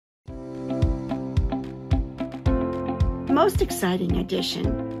most exciting addition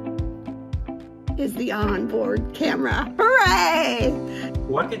is the onboard camera. Hooray!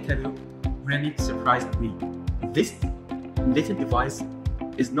 Quarky Intellio really surprised me. This little device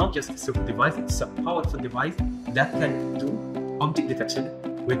is not just a simple device, it's a powerful device that can do object detection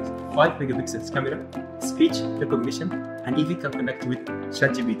with 5 megapixels camera, speech recognition, and even can connect with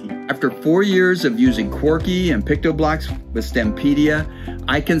ChatGPT. After 4 years of using Quarky and PictoBlox with STEMpedia,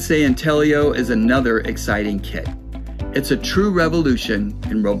 I can say Intellio is another exciting kit. It's a true revolution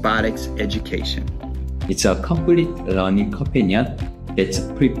in robotics education. It's a complete learning companion that's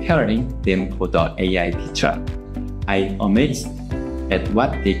preparing them for the AI future. I'm amazed at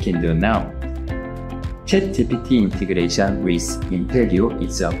what they can do now. ChatGPT integration with Intellio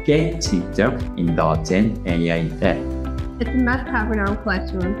is a game changer in the Gen AI era. It's a must-have in our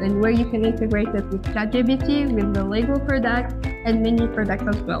classrooms and where you can integrate it with ChatGPT, with the Lego products, and mini products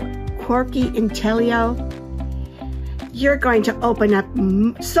as well. Quarky Intellio, you're going to open up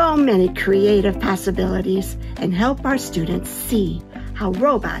so many creative possibilities and help our students see how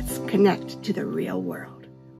robots connect to the real world.